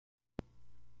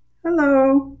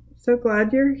Hello, so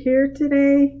glad you're here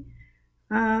today.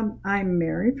 I'm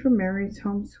Mary from Mary's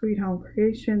Home Sweet Home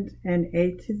Creations and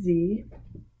A to Z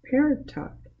Parent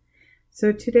Talk.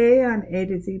 So today on A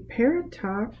to Z Parent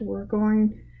Talk, we're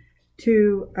going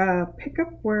to pick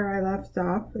up where I left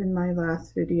off in my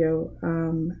last video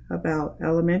about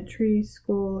elementary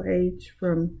school age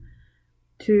from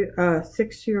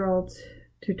 6-year-olds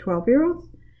to 12-year-olds.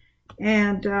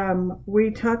 And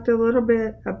we talked a little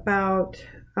bit about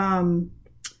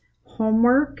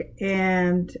homework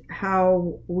and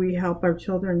how we help our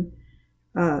children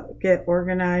get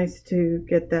organized to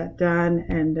get that done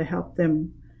and to help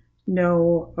them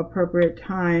know appropriate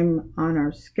time on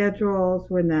our schedules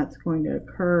when that's going to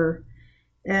occur,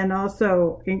 and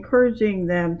also encouraging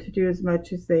them to do as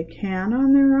much as they can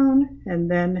on their own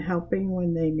and then helping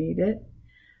when they need it.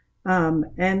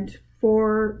 And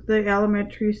for the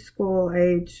elementary school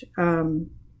age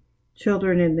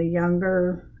children in the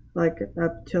younger, like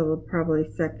up till probably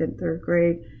second, third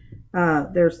grade,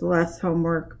 there's less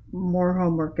homework, more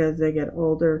homework as they get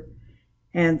older.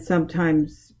 And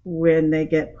sometimes when they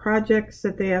get projects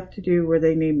that they have to do where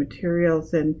they need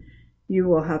materials, and you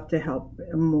will have to help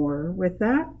more with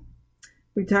that.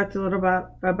 We talked a little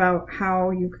about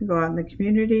how you can go out in the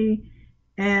community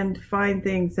and find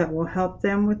things that will help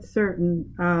them with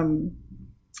certain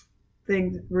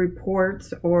things,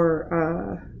 reports,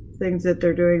 or things that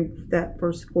they're doing that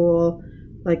for school,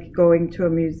 like going to a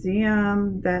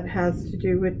museum that has to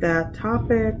do with that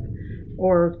topic,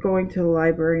 or going to the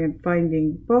library and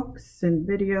finding books and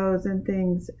videos and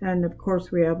things. And of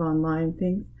course we have online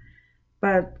things,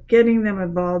 but getting them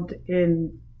involved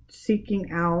in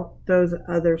seeking out those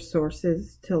other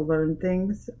sources to learn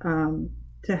things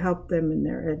to help them in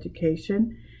their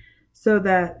education, so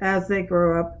that as they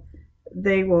grow up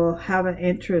they will have an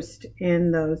interest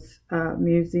in those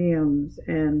museums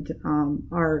and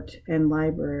art and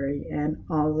library and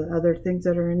all the other things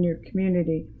that are in your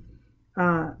community.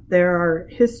 There are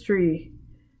history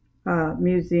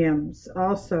museums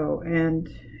also, and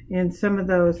in some of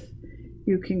those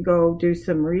you can go do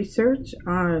some research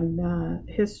on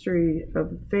history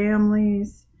of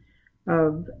families,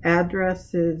 of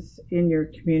addresses in your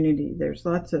community. There's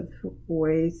lots of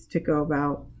ways to go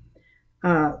about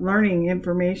learning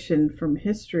information from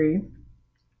history.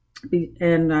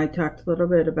 And I talked a little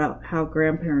bit about how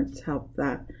grandparents help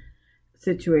that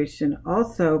situation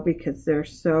also, because they're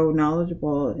so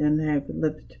knowledgeable and have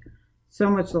lived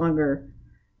so much longer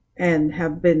and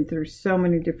have been through so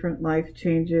many different life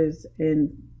changes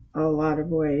in a lot of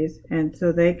ways, and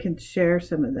so they can share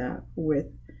some of that with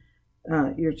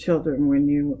your children when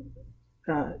you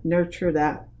nurture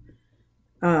that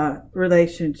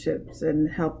relationships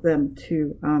and help them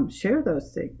to share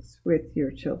those things with your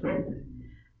children.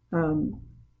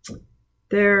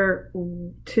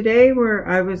 Today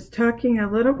I was talking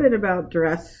a little bit about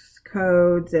dress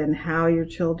codes and how your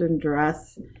children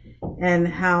dress and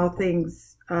how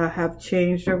things have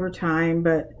changed over time,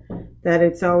 but that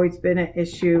it's always been an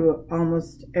issue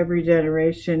almost every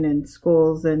generation in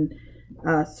schools, and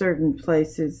certain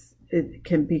places it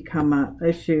can become an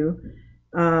issue.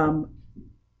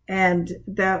 And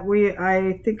that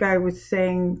I think I was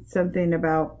saying something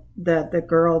about that the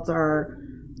girls are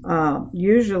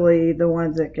usually the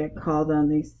ones that get called on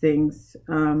these things,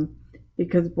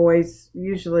 because boys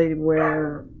usually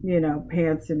wear,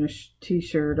 pants and a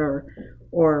t-shirt,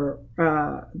 or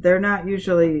they're not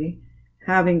usually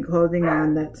having clothing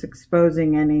on that's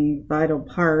exposing any vital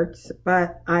parts.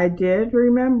 But I did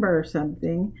remember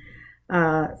something,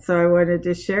 so I wanted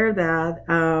to share that.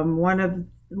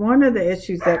 One of the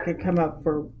issues that could come up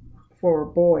for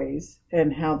boys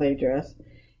and how they dress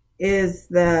is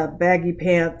the baggy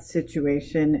pants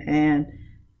situation and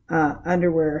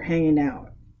underwear hanging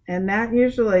out. And that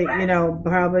usually,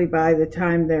 probably by the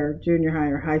time they're junior high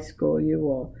or high school, you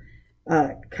will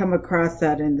come across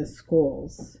that in the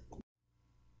schools.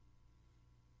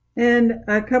 And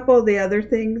a couple of the other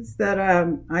things that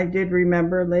I did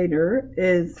remember later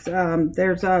is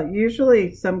there's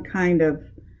usually some kind of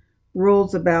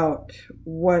rules about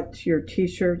what your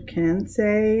t-shirt can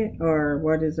say, or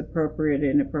what is appropriate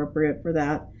and inappropriate for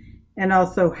that, and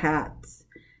also hats.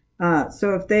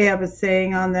 So if they have a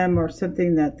saying on them or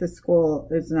something that the school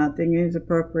is not thinking is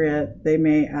appropriate, they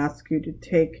may ask you to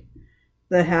take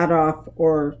the hat off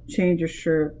or change your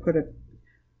shirt, put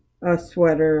a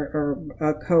sweater or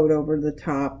a coat over the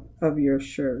top of your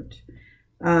shirt.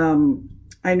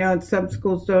 I know some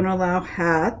schools don't allow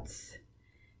hats,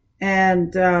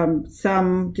 and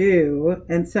some do,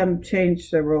 and some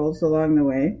change the rules along the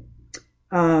way.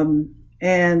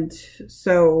 And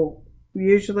so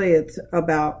usually it's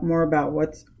more about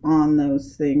what's on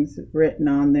those things written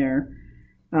on there.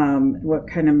 What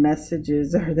kind of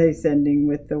messages are they sending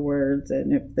with the words,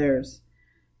 and if there's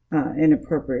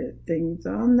inappropriate things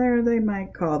on there, they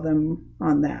might call them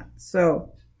on that.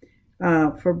 So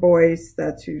for boys,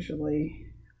 that's usually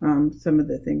some of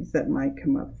the things that might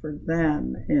come up for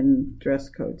them in dress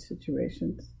code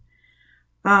situations.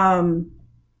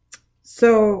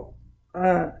 So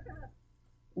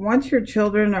once your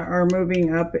children are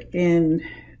moving up in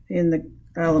the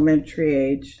elementary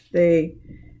age, they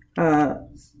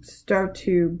start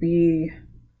to be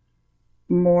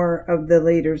more of the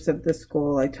leaders of the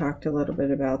school. I talked a little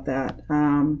bit about that.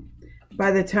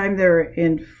 By the time they're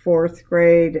in fourth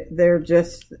grade, they're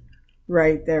just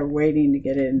right there waiting to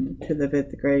get into the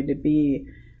fifth grade to be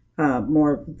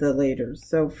more of the leaders.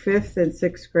 So fifth and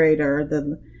sixth grade are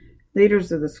the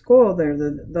leaders of the school. They're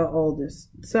the oldest.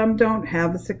 Some don't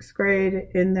have a sixth grade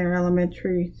in their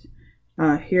elementary.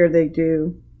 Here they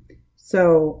do.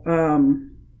 So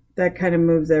that kind of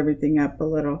moves everything up a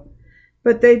little.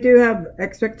 But they do have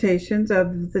expectations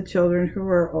of the children who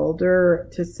are older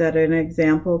to set an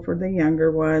example for the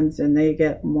younger ones, and they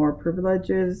get more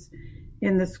privileges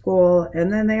in the school.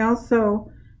 And then they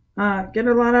also get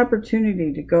a lot of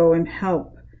opportunity to go and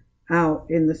help out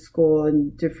in the school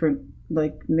in different,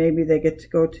 like maybe they get to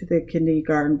go to the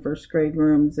kindergarten, first grade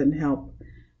rooms and help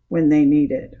when they need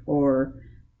it, or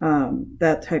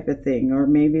that type of thing. Or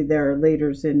maybe they're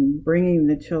leaders in bringing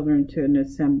the children to an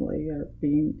assembly or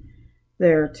being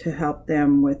there to help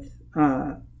them with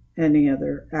any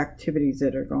other activities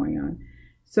that are going on.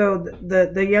 So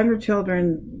the younger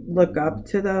children look up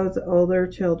to those older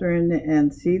children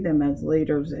and see them as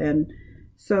leaders. And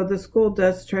so the school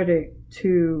does try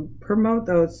to promote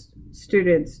those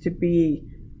students to be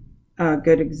a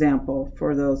good example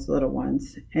for those little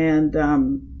ones. And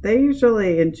they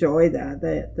usually enjoy that.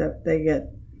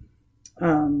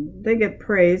 They get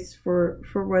praised for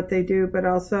what they do, but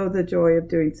also the joy of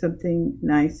doing something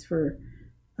nice for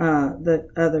the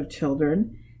other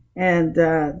children. And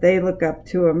they look up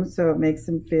to them, so it makes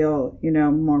them feel,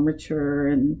 more mature.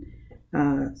 And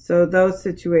so those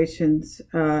situations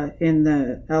in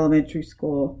the elementary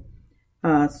school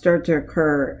start to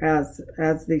occur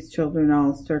as these children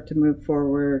all start to move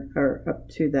forward or up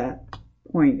to that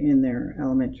point in their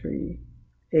elementary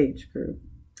age group.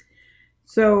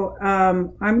 So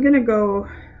I'm going to go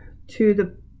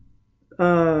to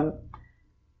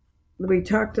we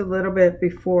talked a little bit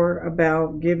before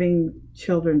about giving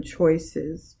children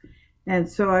choices. And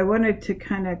so I wanted to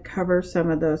kind of cover some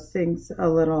of those things a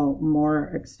little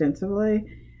more extensively.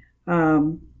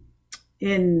 In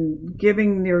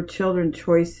giving your children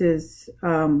choices,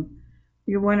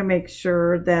 you want to make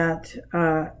sure that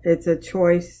it's a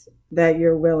choice that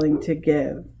you're willing to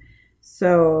give.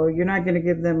 So you're not going to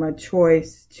give them a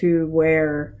choice to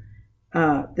wear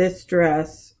this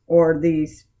dress or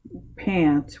these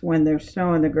pants when there's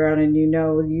snow on the ground, and you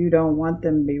don't want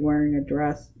them to be wearing a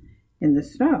dress in the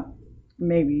snow.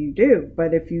 Maybe you do,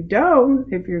 but if you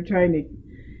don't, if you're trying to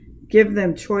give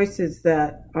them choices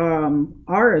that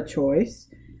are a choice,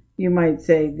 you might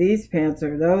say these pants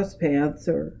or those pants,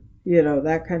 or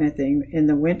that kind of thing in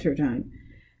the wintertime.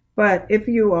 But if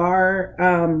you are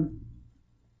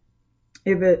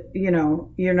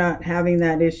you're not having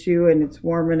that issue and it's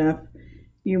warm enough,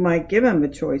 you might give them a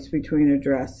choice between a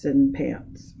dress and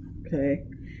pants, okay?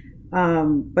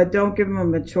 But don't give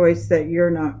them a choice that you're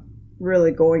not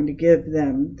really going to give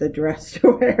them the dress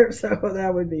to wear. So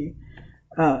that would be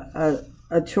a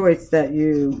choice that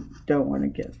you don't want to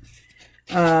give.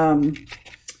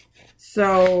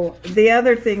 So the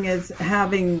other thing is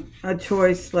having a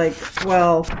choice like,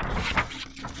 well,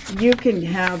 you can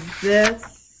have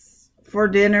this for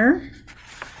dinner.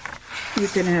 You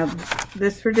can have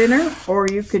this for dinner, or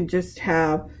you can just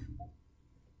have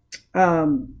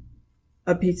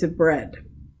a piece of bread.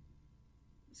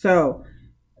 So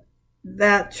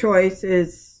that choice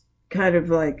is kind of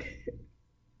like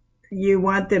you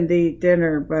want them to eat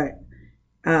dinner, but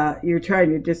you're trying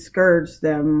to discourage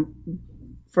them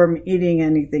from eating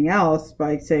anything else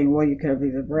by saying, well, you could have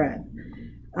the bread.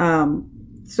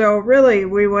 So really,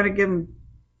 we want to give them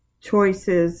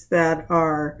choices that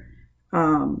are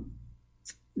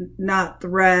not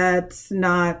threats,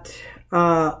 not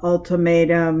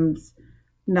ultimatums,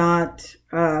 not,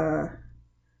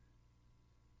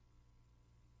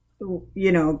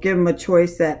 give them a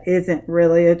choice that isn't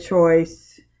really a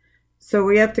choice. So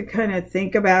we have to kind of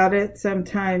think about it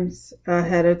sometimes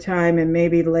ahead of time, and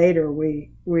maybe later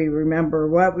we remember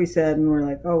what we said and we're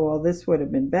like, oh, well, this would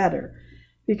have been better.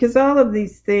 Because all of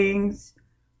these things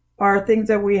are things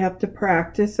that we have to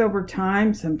practice over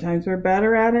time. Sometimes we're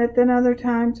better at it than other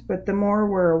times, but the more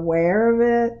we're aware of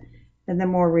it and the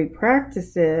more we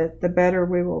practice it, the better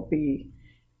we will be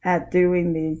at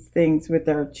doing these things with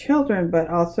our children, but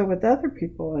also with other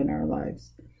people in our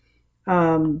lives.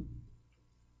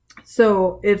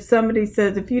 So if somebody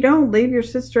says, if you don't leave your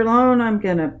sister alone, I'm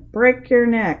going to break your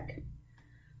neck.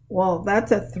 Well,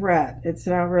 that's a threat. It's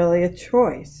not really a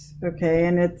choice. Okay.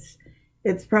 And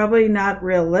it's probably not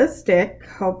realistic,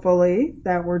 hopefully,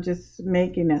 that we're just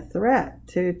making a threat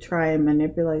to try and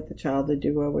manipulate the child to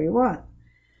do what we want.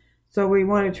 So we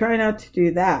want to try not to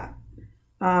do that.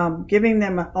 Giving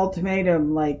them an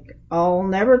ultimatum like, I'll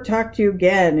never talk to you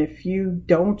again if you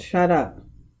don't shut up.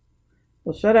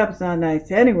 Well, shut up's not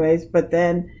nice anyways, but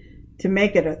then to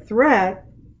make it a threat,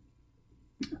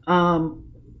 and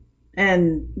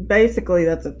basically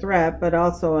that's a threat, but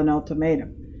also an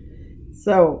ultimatum.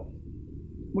 So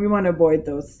we want to avoid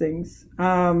those things.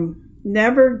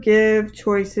 Never give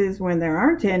choices when there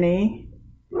aren't any.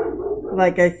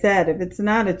 Like I said, if it's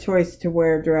not a choice to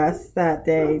wear a dress that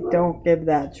day, don't give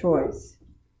that choice.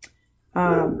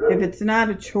 If it's not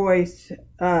a choice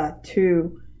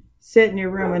to sit in your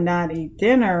room and not eat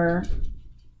dinner,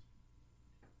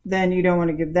 then you don't want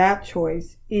to give that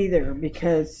choice either,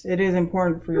 because it is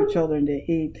important for your children to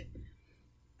eat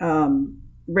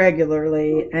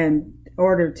regularly in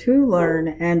order to learn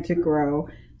and to grow.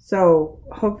 So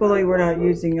hopefully we're not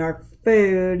using our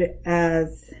food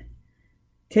as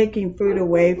taking food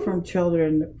away from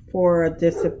children for a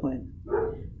discipline.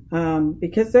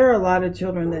 Because there are a lot of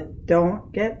children that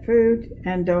don't get food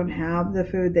and don't have the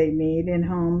food they need in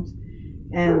homes.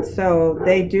 And so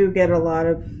they do get a lot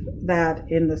of that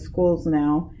in the schools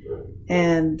now.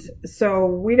 And so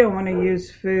we don't want to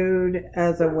use food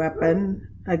as a weapon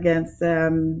against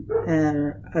them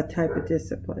and a type of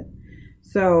discipline.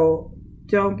 So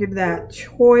don't give that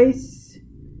choice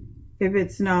if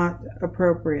it's not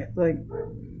appropriate.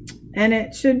 And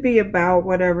it should be about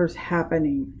whatever's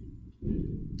happening.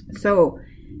 So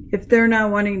if they're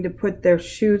not wanting to put their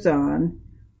shoes on,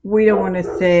 we don't want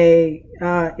to say,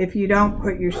 if you don't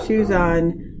put your shoes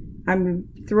on, I'm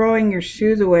throwing your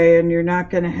shoes away and you're not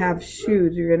going to have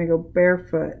shoes. You're going to go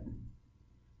barefoot.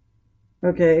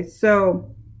 Okay,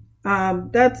 so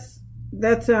that's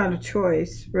not a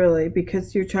choice, really,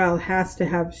 because your child has to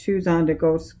have shoes on to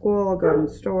go to school, go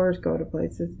to stores, go to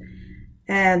places.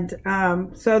 And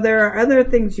so there are other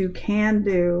things you can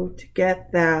do to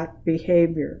get that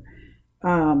behavior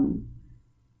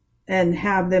and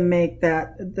have them make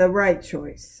that the right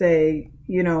choice. Say,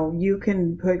 you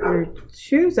can put your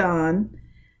shoes on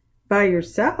by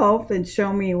yourself and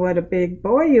show me what a big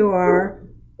boy you are,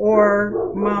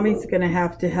 or mommy's going to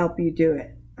have to help you do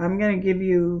it. I'm going to give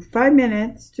you 5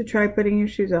 minutes to try putting your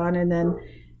shoes on, and then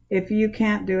if you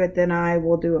can't do it, then I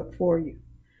will do it for you.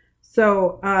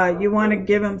 So you want to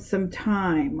give them some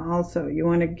time also. You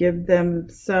want to give them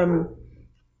some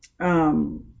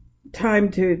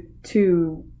time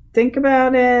to think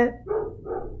about it,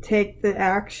 take the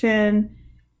action,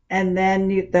 and then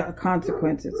the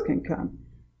consequences can come.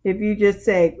 If you just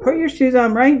say, put your shoes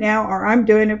on right now or I'm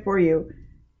doing it for you,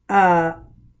 that's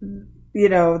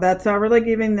not really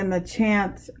giving them a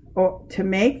chance to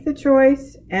make the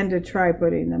choice and to try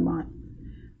putting them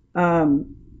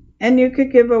on. And you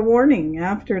could give a warning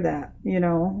after that.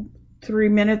 3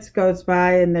 minutes goes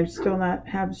by and they're still not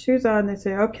have shoes on. They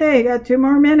say, okay, you got 2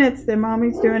 more minutes, then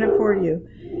mommy's doing it for you.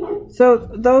 So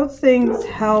those things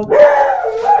help.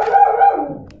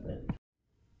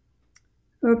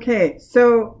 Okay,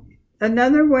 so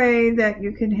another way that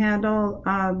you can handle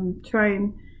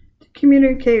trying to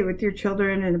communicate with your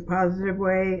children in a positive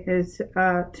way is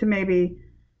to maybe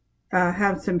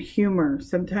have some humor.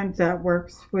 Sometimes that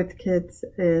works with kids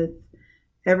if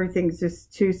everything's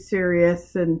just too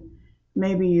serious, and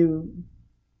maybe you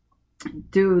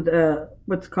do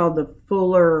what's called the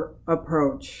Fuller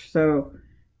approach. So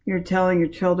you're telling your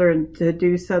children to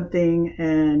do something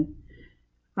and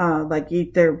like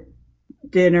eat their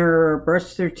dinner or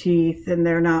brush their teeth, and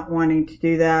they're not wanting to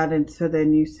do that. And so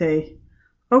then you say,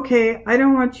 okay, I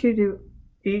don't want you to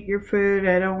eat your food.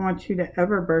 I don't want you to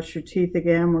ever brush your teeth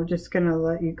again. We're just going to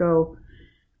let you go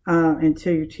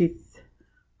until your teeth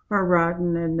are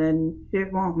rotten, and then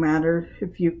it won't matter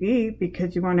if you eat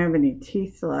because you won't have any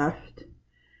teeth left.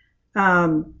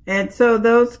 And so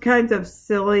those kinds of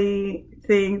silly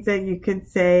things that you can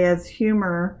say as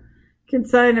humor can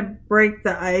kind of break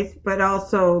the ice, but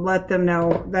also let them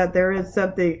know that there is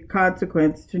something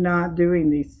consequence to not doing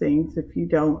these things if you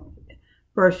don't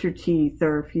brush your teeth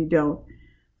or if you don't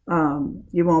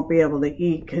you won't be able to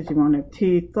eat because you won't have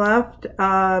teeth left,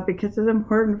 because it's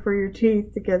important for your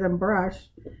teeth to get them brushed.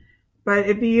 But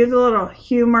if you use a little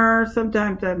humor,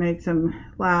 sometimes that makes them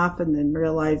laugh and then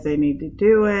realize they need to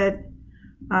do it.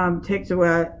 Takes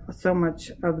away so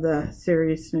much of the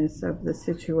seriousness of the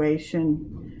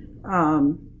situation.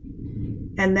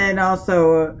 And then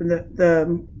also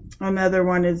the another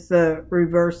one is the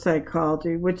reverse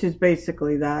psychology, which is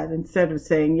basically that. Instead of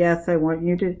saying, yes, I want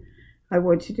you to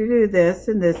do this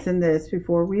and this and this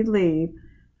before we leave,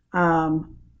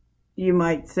 you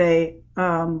might say,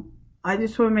 I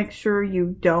just want to make sure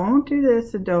you don't do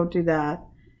this and don't do that.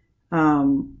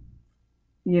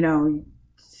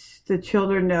 The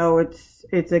children know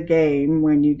it's a game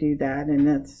when you do that, and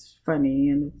that's funny,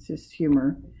 and it's just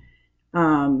humor.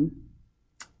 And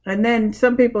then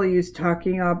some people use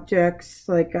talking objects.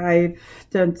 Like I've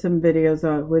done some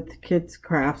videos with kids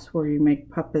crafts where you make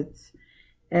puppets,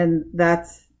 and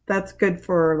that's good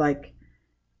for like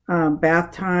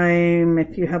bath time.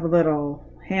 If you have a little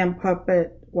hand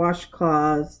puppet,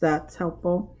 washcloths, that's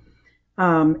helpful.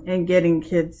 And getting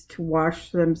kids to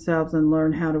wash themselves and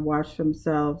learn how to wash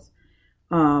themselves.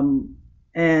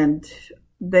 And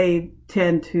they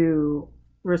tend to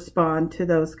respond to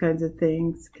those kinds of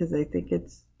things because they think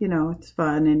it's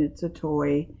fun and it's a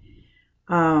toy.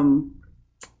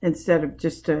 Instead of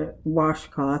just a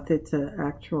washcloth, it's an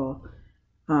actual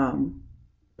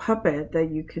puppet that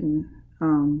you can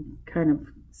kind of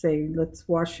say, let's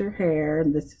wash your hair,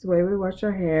 and this is the way we wash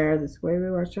our hair, this is the way we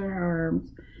wash our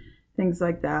arms, things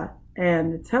like that.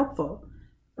 And it's helpful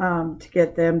to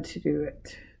get them to do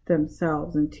it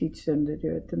themselves and teach them to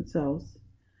do it themselves.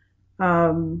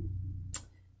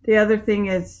 The other thing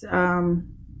is,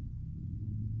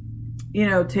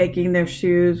 taking their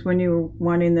shoes when you're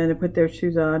wanting them to put their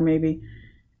shoes on. Maybe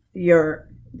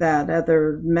that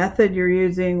other method you're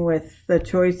using with the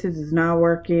choices is not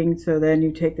working, so then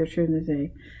you take their shoes and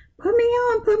say, put me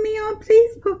on,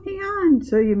 please put me on.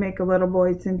 So you make a little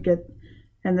voice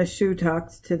and the shoe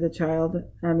talks to the child.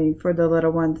 I mean, for the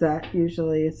little ones, that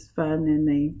usually is fun, and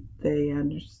they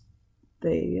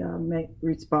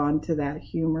respond to that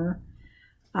humor.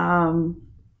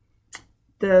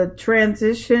 The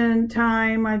transition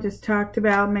time I just talked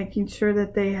about, making sure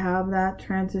that they have that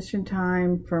transition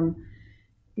time from,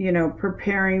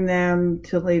 preparing them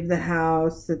to leave the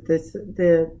house,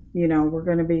 we're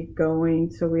going to be going,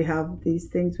 so we have these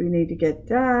things we need to get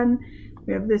done.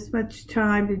 We have this much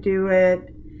time to do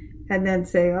it. And then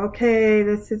say, okay,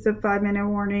 this is a 5-minute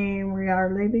warning. We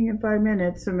are leaving in 5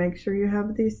 minutes, so make sure you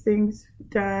have these things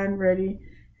done, ready,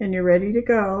 and you're ready to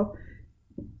go.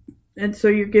 And so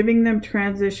you're giving them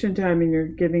transition time, and you're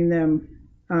giving them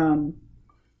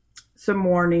some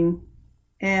warning.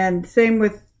 And same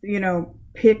with,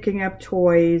 picking up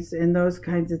toys and those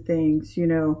kinds of things,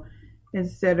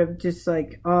 instead of just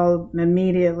like all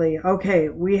immediately, okay,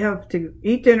 we have to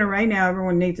eat dinner right now.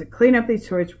 Everyone needs to clean up these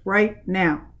toys right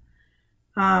now.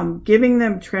 Giving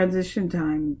them transition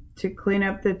time to clean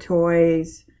up the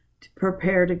toys, to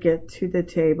prepare to get to the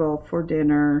table for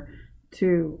dinner,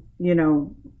 to,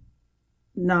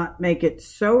 not make it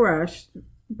so rushed,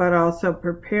 but also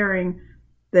preparing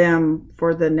them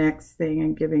for the next thing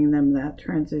and giving them that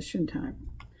transition time.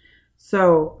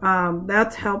 So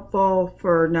that's helpful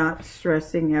for not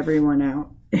stressing everyone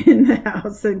out in the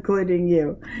house, including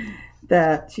you,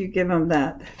 that you give them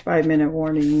that 5-minute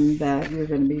warning that you're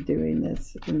going to be doing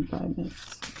this in 5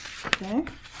 minutes. Okay.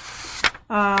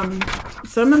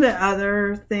 Some of the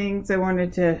other things I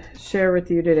wanted to share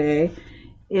with you today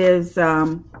is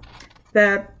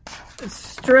that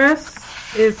stress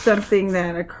is something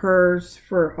that occurs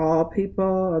for all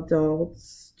people,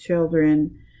 adults,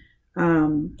 children,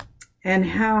 and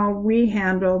how we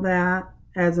handle that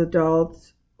as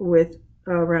adults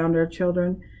around our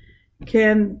children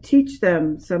can teach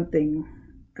them something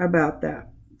about that.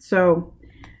 So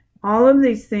all of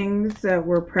these things that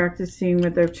we're practicing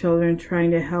with our children,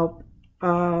 trying to help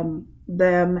them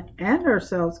and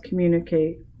ourselves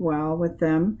communicate well with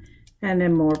them and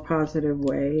in a more positive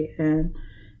way, and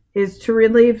is to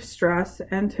relieve stress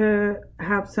and to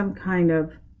have some kind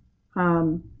of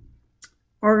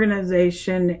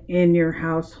organization in your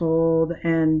household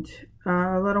and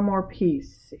a little more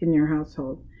peace in your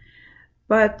household.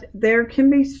 But there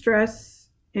can be stress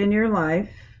in your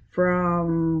life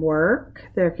from work.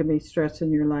 There can be stress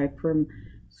in your life from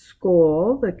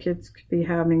school. The kids could be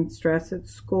having stress at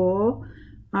school.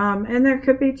 And there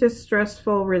could be just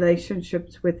stressful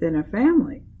relationships within a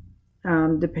family,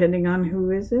 depending on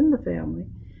who is in the family.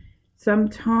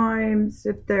 Sometimes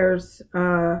if there's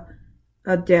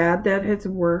a dad that has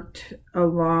worked a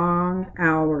long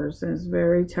hours and is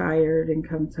very tired and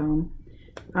comes home,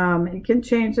 it can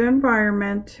change the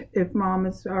environment if mom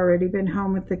has already been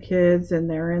home with the kids and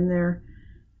they're in their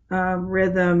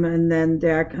rhythm, and then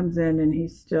dad comes in and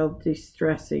he's still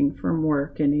de-stressing from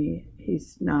work and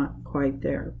he's not quite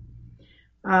there.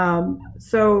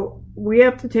 So we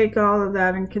have to take all of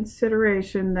that in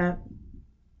consideration, that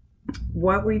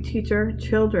what we teach our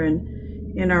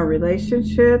children in our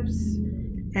relationships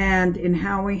and in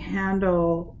how we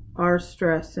handle our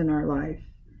stress in our life.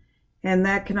 And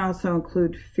that can also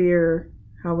include fear,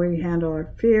 how we handle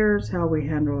our fears, how we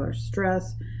handle our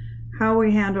stress, how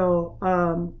we handle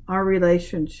our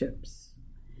relationships.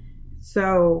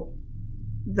 So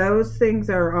those things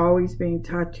are always being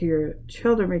taught to your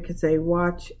children because they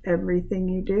watch everything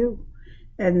you do.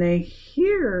 And they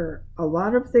hear a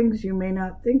lot of things you may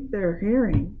not think they're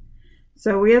hearing.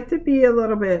 So we have to be a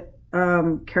little bit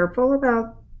careful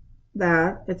about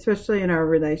that, especially in our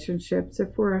relationships.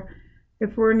 If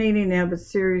we're needing to have a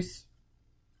serious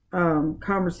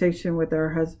conversation with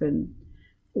our husband,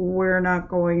 we're not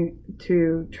going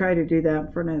to try to do that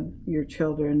in front of your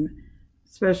children,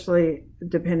 especially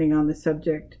depending on the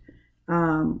subject.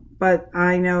 But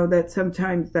I know that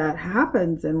sometimes that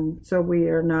happens, and so we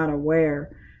are not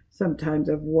aware sometimes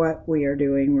of what we are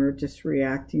doing. We're just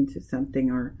reacting to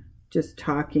something or just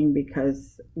talking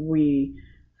because we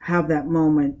have that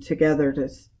moment together to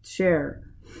share.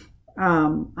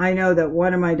 I know that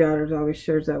one of my daughters always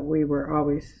shares that we were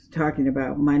always talking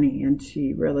about money, and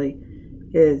she really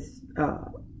is,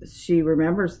 she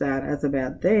remembers that as a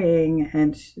bad thing,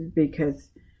 and because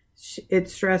it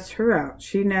stressed her out.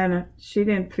 She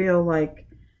didn't feel like,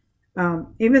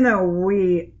 even though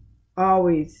we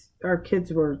always, our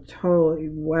kids were totally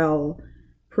well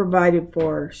provided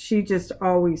for, she just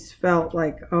always felt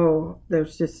like, oh,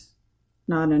 there's just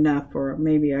not enough, or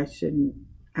maybe I shouldn't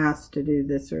ask to do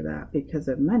this or that because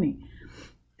of money.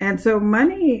 And so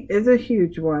money is a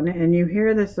huge one, and you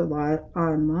hear this a lot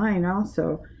online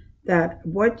also, that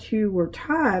what you were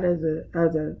taught as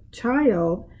a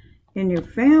child in your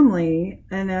family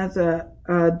and as a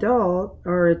adult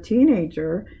or a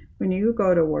teenager when you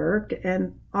go to work,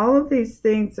 and all of these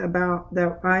things about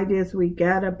the ideas we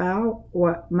get about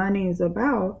what money is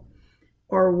about,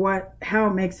 or how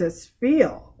it makes us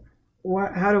feel.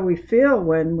 How do we feel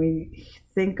when we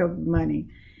think of money?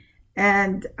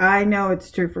 And I know it's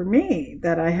true for me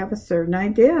that I have a certain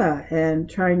idea, and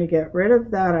trying to get rid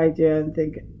of that idea and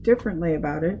think differently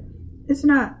about it is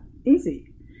not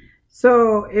easy.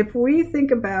 So if we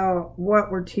think about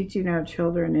what we're teaching our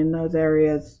children in those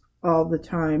areas all the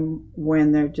time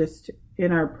when they're just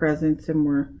in our presence and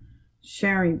we're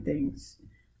sharing things,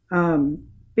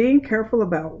 being careful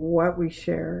about what we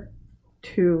share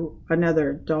to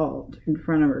another adult in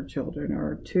front of our children,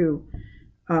 or to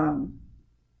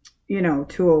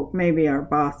to maybe our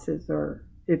bosses, or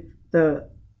if the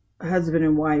husband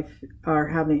and wife are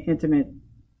having intimate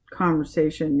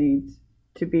conversation, needs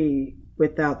to be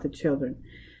without the children.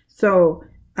 So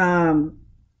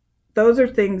those are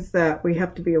things that we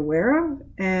have to be aware of,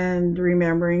 and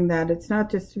remembering that it's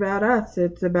not just about us,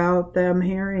 it's about them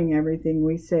hearing everything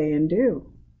we say and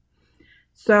do.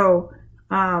 So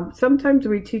sometimes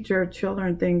we teach our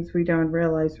children things we don't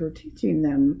realize we're teaching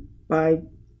them by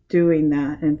doing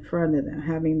that in front of them,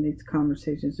 having these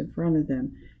conversations in front of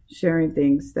them, sharing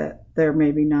things that they're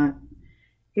maybe not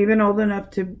even old enough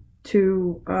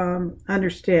to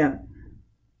understand.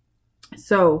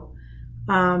 So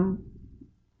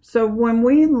when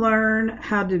we learn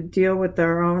how to deal with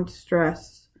our own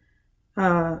stress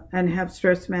and have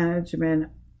stress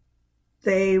management,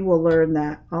 they will learn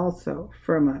that also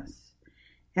from us.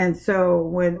 And so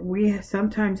when we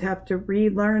sometimes have to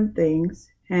relearn things,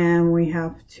 and we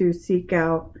have to seek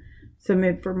out some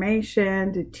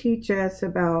information to teach us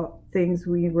about things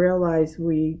we realize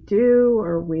we do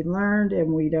or we learned,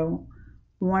 and we don't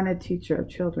want to teach our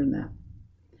children that.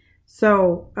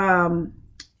 So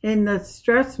in the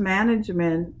stress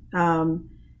management,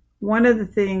 one of the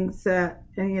things that,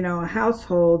 a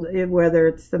household, whether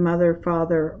it's the mother,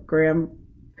 father,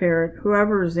 grandparent,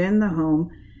 whoever's in the home,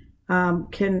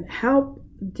 can help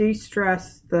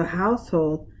de-stress the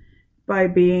household by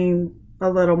being a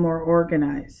little more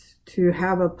organized, to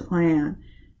have a plan,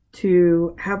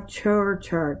 to have chore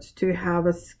charts, to have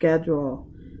a schedule,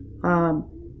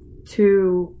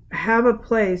 to have a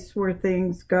place where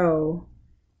things go,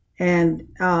 and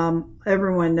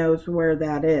everyone knows where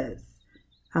that is.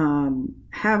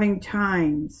 Having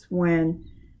times when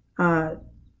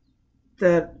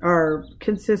that are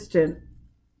consistent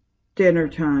dinner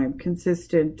time,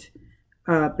 consistent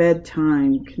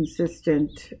bedtime,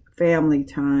 consistent family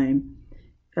time,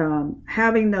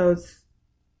 having those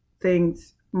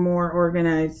things more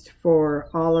organized for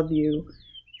all of you,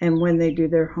 and when they do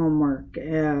their homework,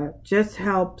 just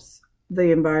helps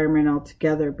the environment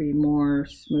altogether be more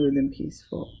smooth and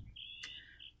peaceful.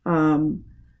 Then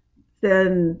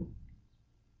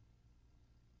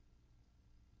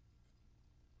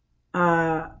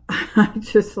I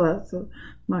just lost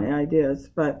my ideas,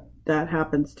 but that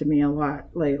happens to me a lot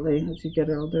lately as you get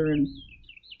older, and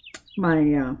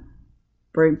my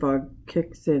brain fog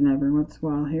kicks in every once in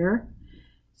a while here.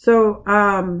 So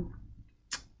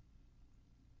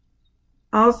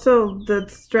also the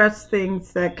stress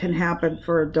things that can happen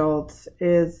for adults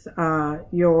is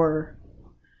your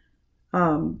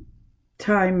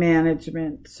time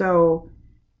management. So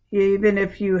even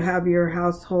if you have your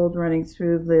household running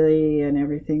smoothly and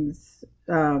everything's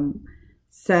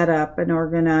set up and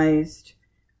organized,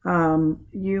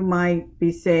 you might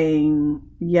be saying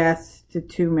yes to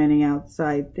too many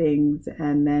outside things,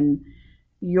 and then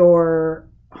your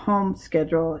home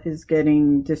schedule is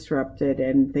getting disrupted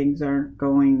and things aren't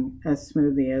going as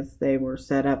smoothly as they were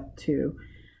set up to.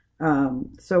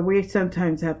 So we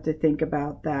sometimes have to think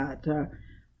about that.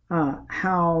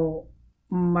 How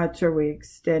much are we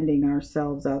extending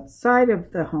ourselves outside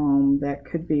of the home that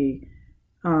could be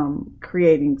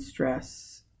creating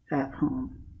stress at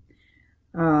home?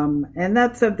 And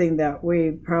that's something that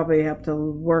we probably have to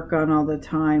work on all the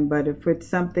time. But if it's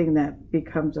something that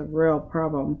becomes a real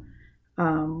problem,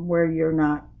 where you're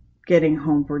not getting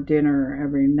home for dinner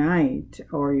every night,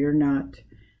 or you're not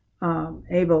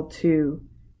able to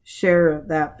share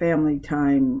that family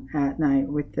time at night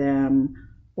with them,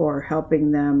 or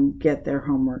helping them get their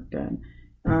homework done,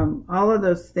 all of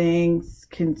those things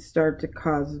can start to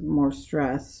cause more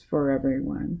stress for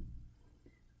everyone.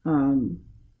 And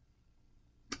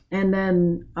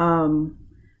then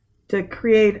to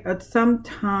create some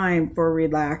time for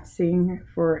relaxing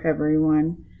for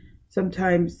everyone.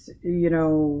 Sometimes,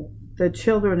 the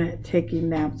children are taking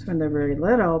naps when they're very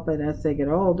little, but as they get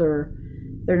older,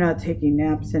 they're not taking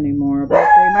naps anymore. But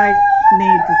they might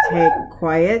need to take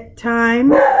quiet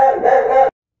time.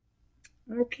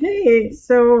 Okay,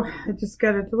 so I just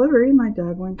got a delivery. My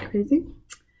dog went crazy.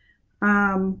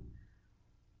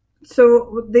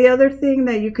 So the other thing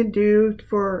that you can do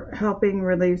for helping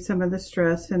relieve some of the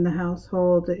stress in the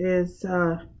household is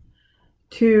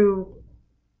to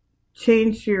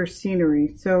change your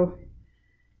scenery. So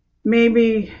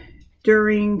maybe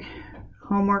during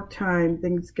homework time,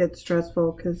 things get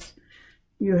stressful because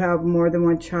you have more than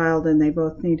one child and they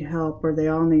both need help, or they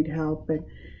all need help.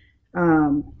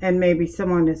 And maybe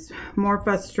someone is more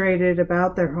frustrated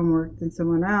about their homework than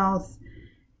someone else.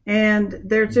 And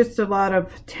there's just a lot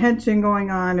of tension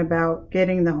going on about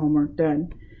getting the homework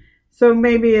done. So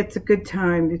maybe it's a good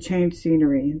time to change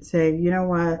scenery and say, you know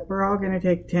what, we're all going to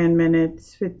take 10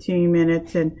 minutes, 15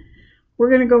 minutes, and we're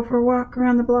going to go for a walk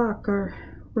around the block, or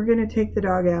we're going to take the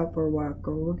dog out for a walk,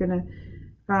 or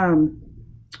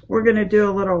we're going to do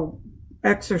a little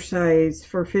exercise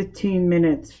for 15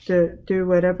 minutes, to do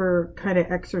whatever kind of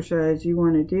exercise you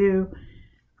want to do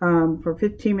for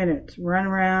 15 minutes. Run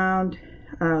around,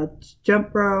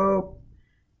 jump rope,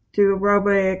 do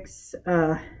aerobics,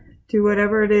 do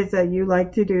whatever it is that you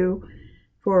like to do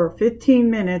for 15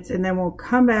 minutes, and then we'll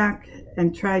come back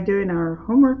and try doing our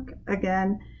homework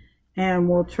again, and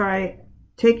we'll try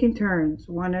taking turns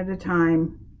one at a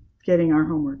time getting our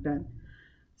homework done.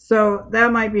 So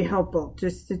that might be helpful,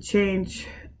 just to change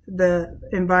the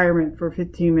environment for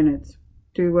 15 minutes,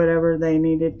 do whatever they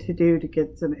needed to do to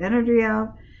get some energy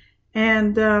out,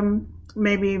 and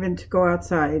maybe even to go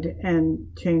outside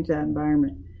and change that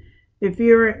environment. If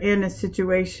you're in a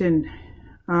situation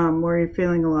where you're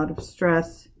feeling a lot of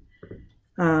stress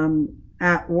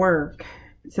at work,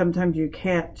 sometimes you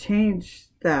can't change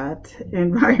that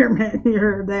environment.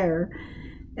 You're there.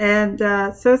 And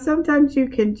so sometimes you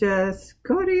can just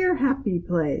go to your happy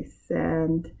place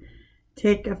and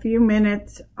take a few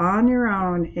minutes on your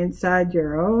own inside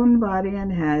your own body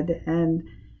and head and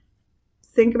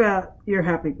think about your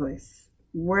happy place,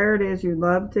 where it is you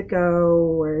love to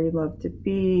go, where you love to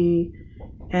be,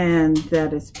 and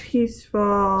that is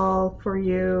peaceful for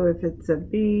you. If it's a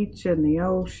beach and the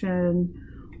ocean,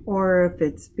 or if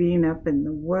it's being up in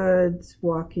the woods,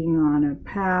 walking on a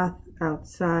path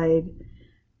outside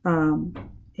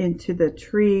into the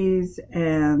trees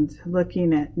and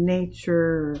looking at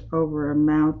nature over a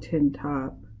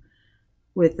mountaintop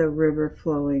with a river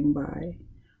flowing by.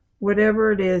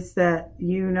 Whatever it is that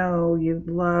you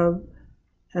love,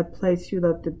 a place you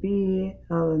love to be,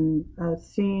 a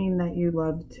scene that you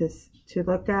love to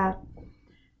look at,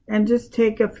 and just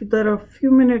take a little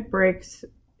few-minute breaks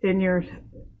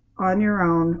on your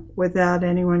own without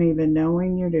anyone even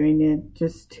knowing you're doing it,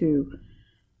 just to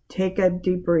take a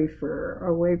debriefer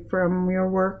away from your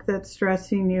work that's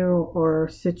stressing you or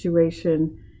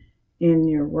situation in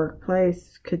your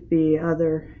workplace. Could be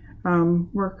other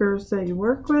workers that you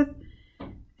work with,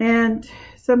 and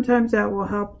sometimes that will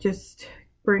help just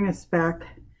bring us back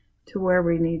to where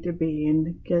we need to be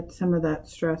and get some of that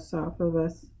stress off of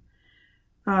us.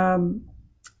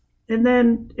 And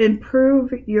then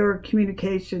improve your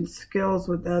communication skills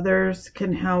with others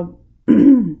can help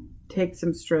take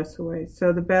some stress away.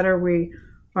 So the better we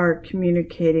are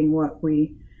communicating what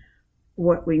we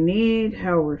need,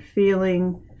 how we're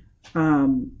feeling,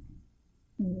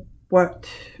 what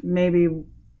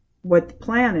the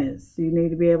plan is. You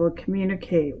need to be able to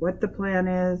communicate what the plan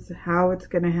is, how it's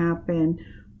going to happen,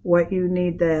 what you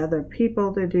need the other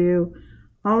people to do.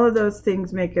 All of those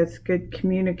things make us good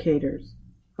communicators.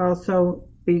 Also,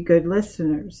 be good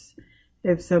listeners.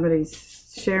 If somebody's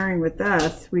sharing with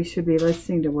us, we should be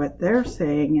listening to what they're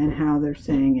saying and how they're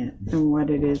saying it and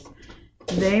what it is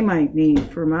they might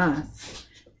need from us.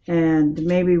 And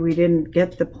maybe we didn't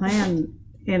get the plan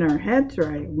in our heads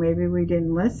right. Maybe we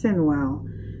didn't listen well.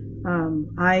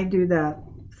 I do that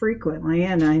frequently,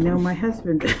 and I know my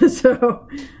husband does. So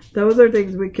those are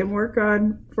things we can work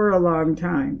on for a long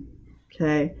time.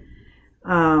 Okay.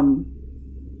 And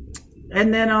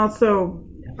then also,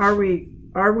 are we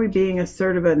being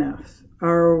assertive enough?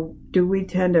 Or do we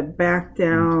tend to back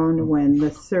down when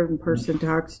the certain person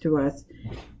talks to us?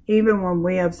 Even when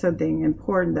we have something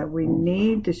important that we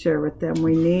need to share with them,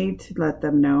 we need to let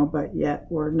them know, but yet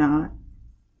we're not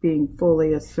being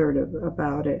fully assertive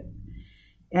about it.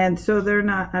 And so they're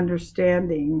not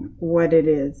understanding what it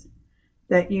is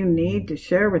that you need to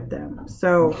share with them.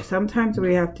 So sometimes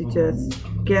we have to just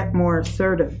get more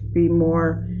assertive, be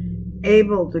more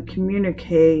able to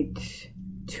communicate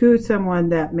to someone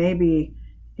that maybe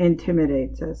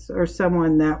intimidates us or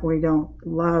someone that we don't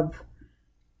love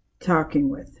talking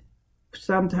with.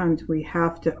 Sometimes we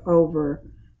have to over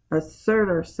assert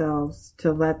ourselves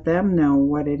to let them know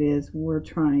what it is we're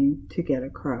trying to get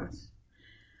across.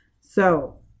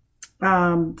 So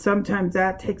sometimes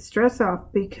that takes stress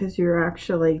off because you're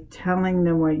actually telling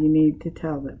them what you need to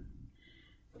tell them.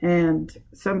 And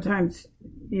sometimes,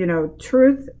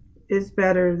 truth is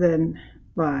better than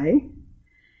lie.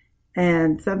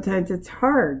 And sometimes it's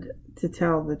hard to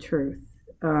tell the truth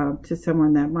to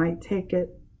someone that might take it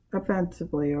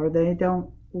offensively or they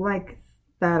don't like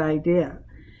that idea.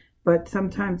 But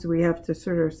sometimes we have to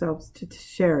assert ourselves to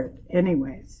share it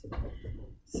anyways.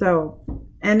 So,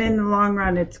 and in the long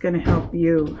run, it's going to help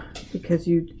you because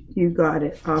you got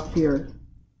it off your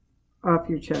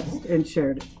chest and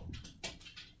shared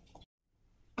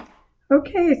it.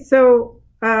 Okay, so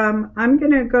I'm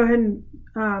going to go ahead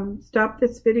and stop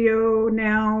this video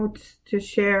now to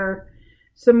share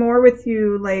some more with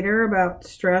you later about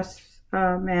stress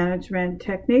management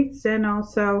techniques and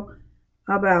also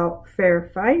about fair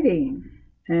fighting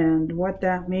and what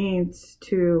that means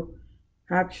to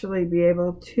actually be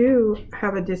able to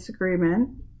have a disagreement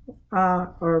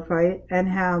or a fight and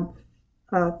have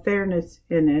fairness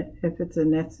in it if it's a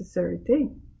necessary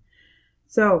thing.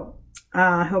 So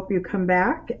I hope you come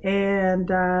back and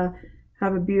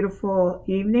have a beautiful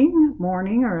evening,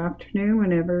 morning, or afternoon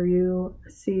whenever you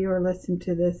see or listen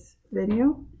to this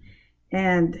video.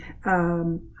 And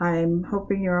I'm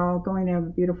hoping you're all going to have a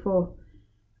beautiful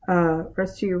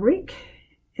rest of your week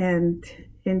and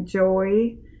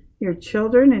enjoy your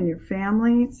children and your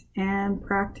families and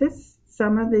practice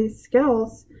some of these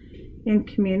skills in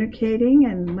communicating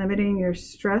and limiting your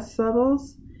stress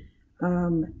levels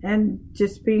and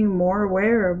just being more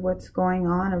aware of what's going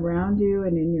on around you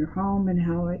and in your home and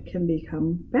how it can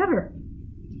become better.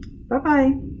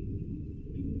 Bye-bye.